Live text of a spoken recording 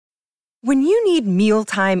When you need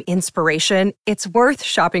mealtime inspiration, it's worth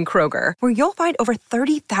shopping Kroger, where you'll find over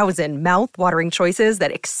 30,000 mouth-watering choices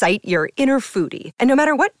that excite your inner foodie. And no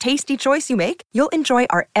matter what tasty choice you make, you'll enjoy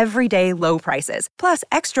our everyday low prices, plus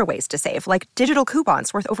extra ways to save, like digital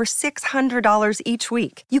coupons worth over $600 each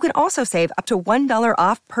week. You can also save up to $1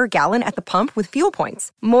 off per gallon at the pump with fuel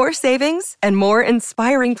points. More savings and more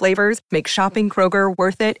inspiring flavors make shopping Kroger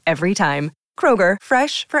worth it every time. Kroger,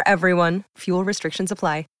 fresh for everyone. Fuel restrictions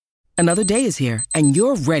apply. Another day is here, and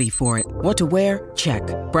you're ready for it. What to wear? Check.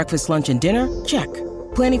 Breakfast, lunch, and dinner? Check.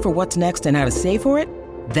 Planning for what's next and how to save for it?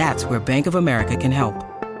 That's where Bank of America can help.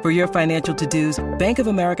 For your financial to-dos, Bank of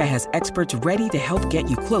America has experts ready to help get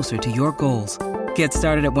you closer to your goals. Get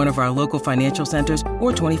started at one of our local financial centers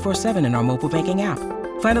or 24/7 in our mobile banking app.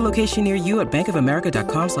 Find a location near you at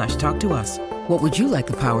bankofamerica.com/talktous. What would you like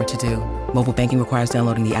the power to do? Mobile banking requires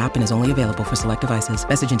downloading the app and is only available for select devices.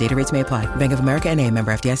 Message and data rates may apply. Bank of America N.A.,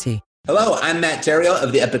 member FDIC. Hello, I'm Matt Theriault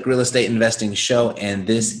of the Epic Real Estate Investing Show, and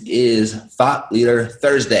this is Thought Leader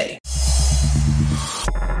Thursday.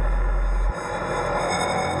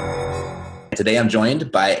 Today, I'm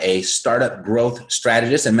joined by a startup growth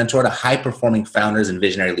strategist and mentor to high-performing founders and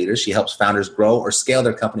visionary leaders. She helps founders grow or scale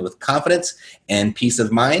their company with confidence and peace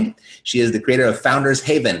of mind. She is the creator of Founders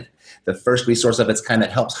Haven, the first resource of its kind that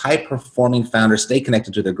helps high-performing founders stay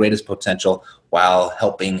connected to their greatest potential while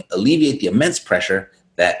helping alleviate the immense pressure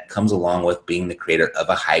that comes along with being the creator of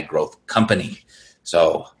a high-growth company.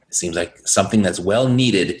 So it seems like something that's well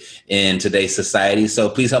needed in today's society. So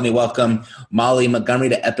please help me welcome Molly Montgomery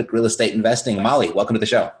to Epic Real Estate Investing. Molly, welcome to the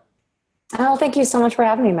show. Oh, thank you so much for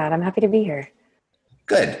having me, Matt. I'm happy to be here.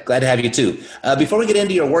 Good. Glad to have you too. Before we get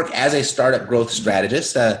into your work as a startup growth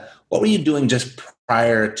strategist, what were you doing just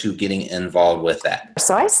prior to getting involved with that?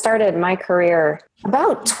 So I started my career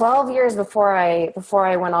about 12 years before I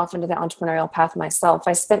went off into the entrepreneurial path myself.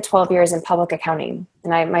 I spent 12 years in public accounting.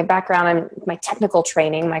 And my background, my technical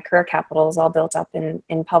training, my career capital is all built up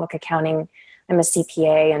in public accounting. I'm a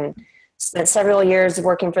CPA and spent several years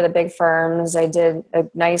working for the big firms. I did a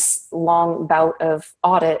nice long bout of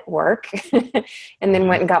audit work and then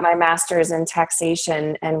went and got my master's in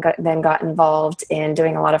taxation and then got involved in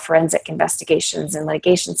doing a lot of forensic investigations and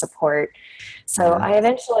litigation support. So I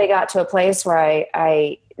eventually got to a place where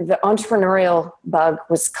the entrepreneurial bug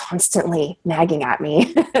was constantly nagging at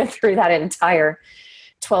me through that entire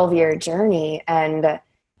 12-year journey. And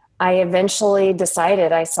I eventually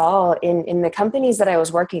decided, I saw in the companies that I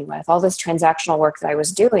was working with, all this transactional work that I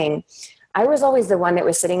was doing, I was always the one that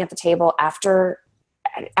was sitting at the table after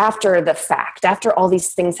the fact, after all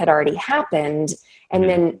these things had already happened, and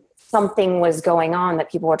then something was going on that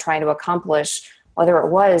people were trying to accomplish, whether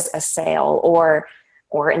it was a sale or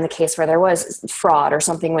in the case where there was fraud or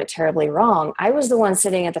something went terribly wrong. I was the one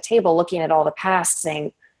sitting at the table looking at all the past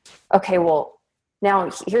saying, okay, well,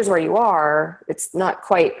 now here's where you are. It's not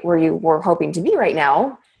quite where you were hoping to be right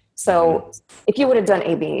now. So if you would have done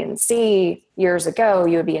A, B, and C years ago,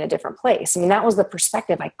 you would be in a different place. I mean, that was the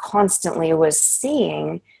perspective I constantly was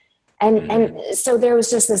seeing. And so there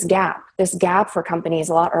was just this gap for companies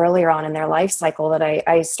a lot earlier on in their life cycle that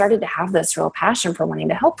I started to have this real passion for wanting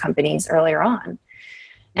to help companies earlier on.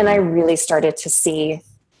 And I really started to see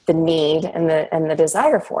the need and the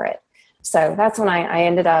desire for it. So that's when I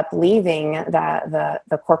ended up leaving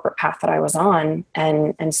the corporate path that I was on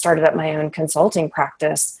and started up my own consulting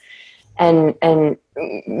practice and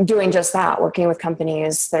doing just that, working with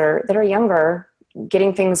companies that are younger,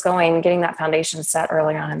 getting things going, getting that foundation set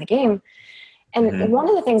early on in the game. And one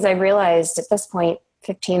of the things I realized at this point,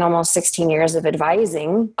 15, almost 16 years of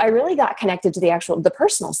advising, I really got connected to the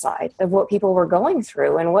personal side of what people were going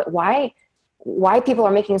through and why people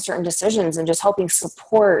are making certain decisions and just helping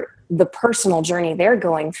support the personal journey they're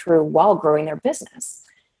going through while growing their business.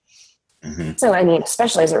 So, I mean,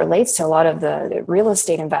 especially as it relates to a lot of the real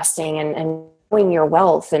estate investing and growing your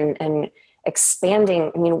wealth and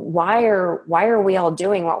expanding. I mean, why are we all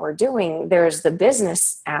doing what we're doing? There's the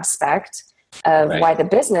business aspect of why the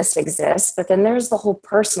business exists, but then there's the whole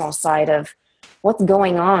personal side of what's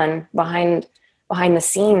going on behind the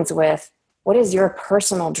scenes with what is your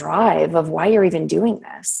personal drive of why you're even doing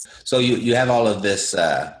this. So you have all of this,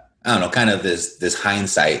 kind of this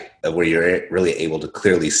hindsight of where you're really able to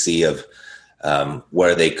clearly see of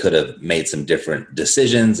where they could have made some different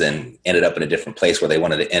decisions and ended up in a different place where they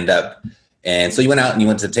wanted to end up. And so you went out and you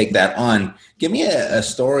wanted to take that on. Give me a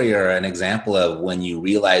story or an example of when you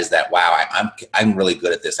realized that, wow, I'm really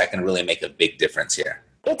good at this. I can really make a big difference here.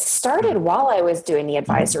 It started while I was doing the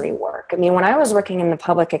advisory work. I mean, when I was working in the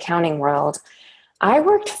public accounting world, I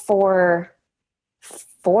worked for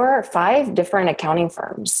 4 or 5 different accounting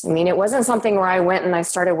firms. I mean, it wasn't something where I went and I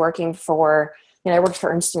started working for, I worked for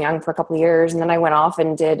Ernst & Young for a couple of years, and then I went off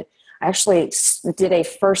and actually did a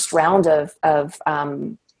first round of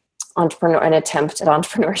an attempt at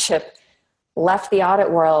entrepreneurship, left the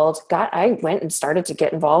audit world, I went and started to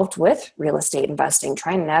get involved with real estate investing,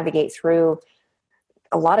 trying to navigate through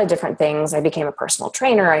a lot of different things. I became a personal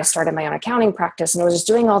trainer. I started my own accounting practice, and I was just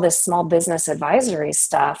doing all this small business advisory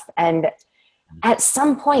stuff. And at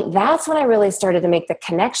some point, that's when I really started to make the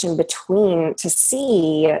connection to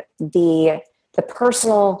see the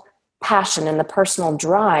personal passion and the personal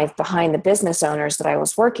drive behind the business owners that I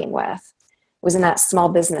was working with was in that small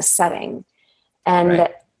business setting. And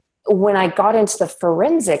right. When I got into the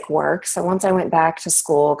forensic work, so once I went back to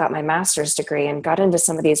school, got my master's degree, and got into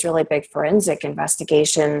some of these really big forensic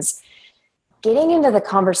investigations, getting into the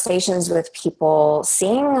conversations with people,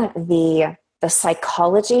 seeing the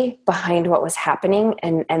psychology behind what was happening,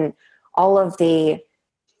 and all of the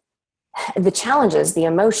challenges, the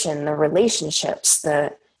emotion, the relationships,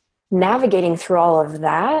 the navigating through all of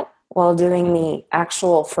that while doing the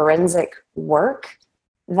actual forensic work,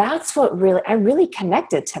 that's what I really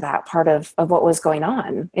connected to that part of what was going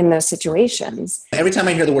on in those situations. Every time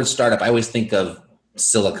I hear the word startup, I always think of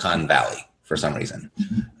Silicon Valley for some reason.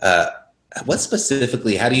 What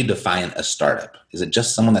specifically, how do you define a startup? Is it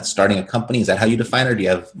just someone that's starting a company? Is that how you define it, or do you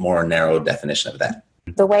have more narrow definition of that?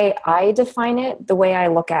 The way I define it, the way I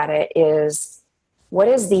look at it is, what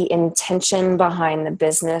is the intention behind the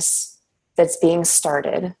business that's being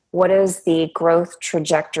started? What is the growth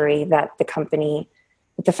trajectory that the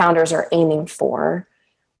founders are aiming for?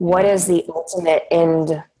 What is the ultimate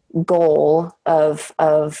end goal of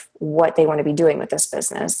what they want to be doing with this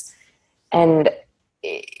business? And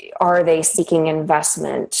are they seeking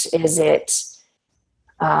investment? Is it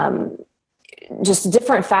just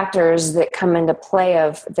different factors that come into play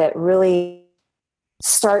that really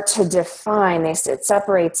start to define? It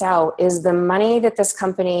separates out, is the money that this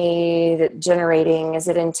company generating, is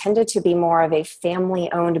it intended to be more of a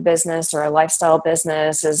family-owned business or a lifestyle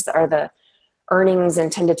business? Are the earnings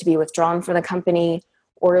intended to be withdrawn from the company?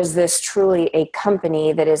 Or is this truly a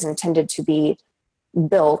company that is intended to be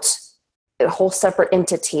built, a whole separate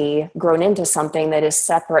entity, grown into something that is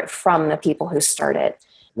separate from the people who start it?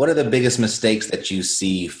 What are the biggest mistakes that you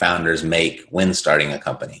see founders make when starting a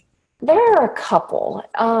company? There are a couple.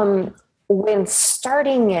 When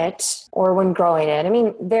starting it or when growing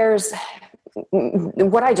it, there's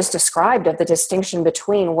what I just described of the distinction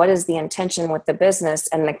between what is the intention with the business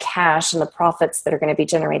and the cash and the profits that are going to be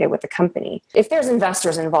generated with the company. If there's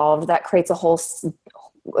investors involved, that creates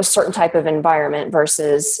a certain type of environment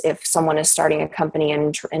versus if someone is starting a company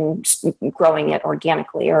and growing it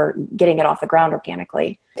organically or getting it off the ground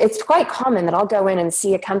organically. It's quite common that I'll go in and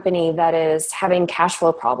see a company that is having cash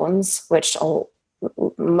flow problems, which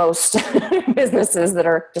most businesses that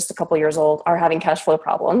are just a couple years old are having cash flow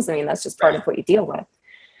problems. That's just part of what you deal with.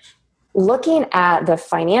 Looking at the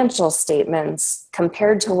financial statements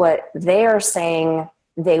compared to what they are saying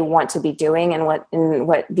they want to be doing and what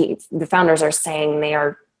the founders are saying they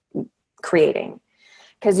are creating,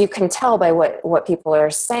 because you can tell by what people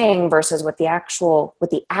are saying versus what the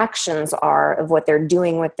actions are of what they're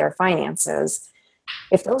doing with their finances.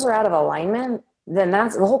 If those are out of alignment, then the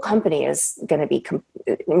whole company is going to be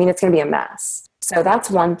it's going to be a mess. So that's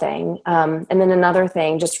one thing. And then another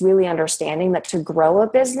thing, just really understanding that to grow a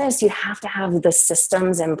business, you have to have the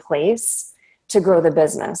systems in place to grow the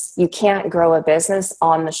business. You can't grow a business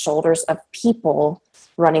on the shoulders of people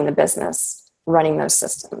running the business, running those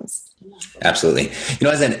systems. Absolutely.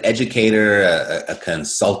 As an educator, a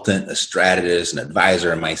consultant, a strategist, an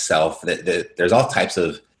advisor, and myself, there's all types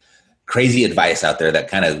of crazy advice out there that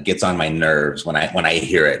kind of gets on my nerves when I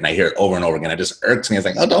hear it, and I hear it over and over again. It just irks me. It's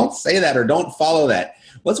like, oh, don't say that or don't follow that.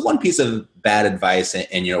 What's one piece of bad advice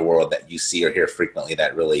in your world that you see or hear frequently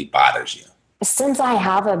that really bothers you? Since I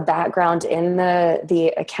have a background in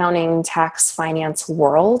the accounting, tax, finance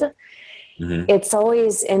world, mm-hmm. It's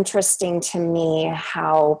always interesting to me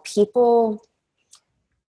how people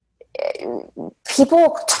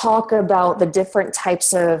talk about the different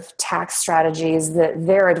types of tax strategies that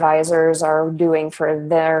their advisors are doing for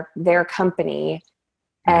their company.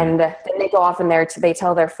 And then they go off and they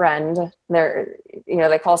tell their friend,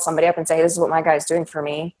 they call somebody up and say, this is what my guy's doing for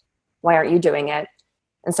me. Why aren't you doing it?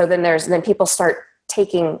 And so then people start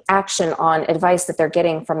taking action on advice that they're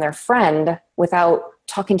getting from their friend without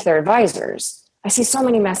talking to their advisors. I see so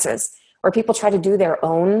many messes where people try to do their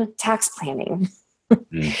own tax planning,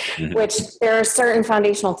 mm-hmm. which there are certain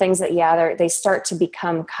foundational things that, they start to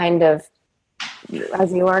become kind of,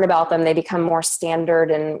 as you learn about them, they become more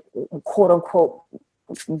standard and quote unquote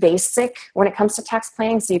basic when it comes to tax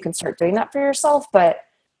planning, so you can start doing that for yourself. But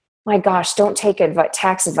my gosh, don't take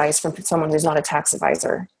tax advice from someone who's not a tax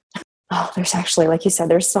advisor. Oh, there's actually, like you said,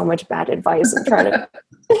 there's so much bad advice. I'm trying to.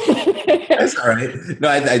 That's all right. No,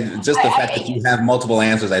 I just the fact that you have multiple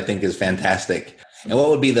answers, I think, is fantastic. And what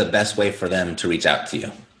would be the best way for them to reach out to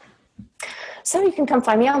you? So you can come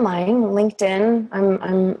find me online, LinkedIn.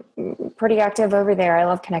 I'm pretty active over there. I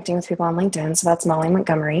love connecting with people on LinkedIn. So that's Molly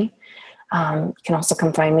Montgomery. You can also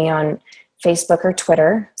come find me on Facebook or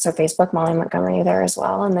Twitter. So Facebook, Molly Montgomery there as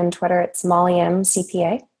well. And then Twitter, it's Molly M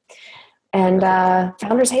CPA. And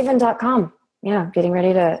foundershaven.com. Yeah, getting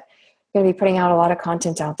ready to be putting out a lot of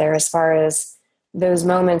content out there as far as those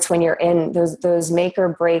moments when you're in those make or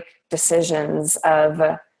break decisions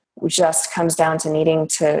of just comes down to needing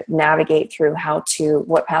to navigate through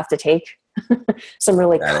what path to take. Some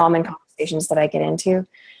really common conversations that I get into.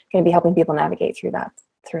 Going to be helping people navigate through that.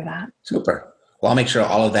 Super. Well, I'll make sure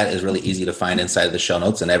all of that is really easy to find inside of the show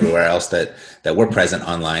notes and everywhere else that we're present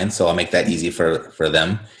online. So I'll make that easy for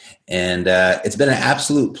them. And it's been an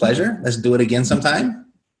absolute pleasure. Let's do it again sometime.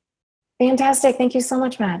 Fantastic. Thank you so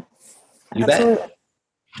much, Matt. You bet.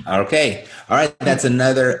 Okay. All right. That's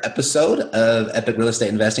another episode of Epic Real Estate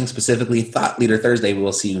Investing, specifically Thought Leader Thursday. We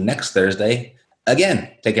will see you next Thursday. Again,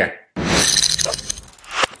 take care.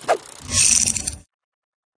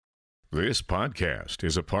 This podcast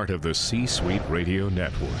is a part of the C-Suite Radio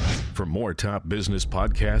Network. For more top business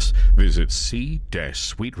podcasts, visit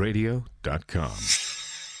c-suiteradio.com.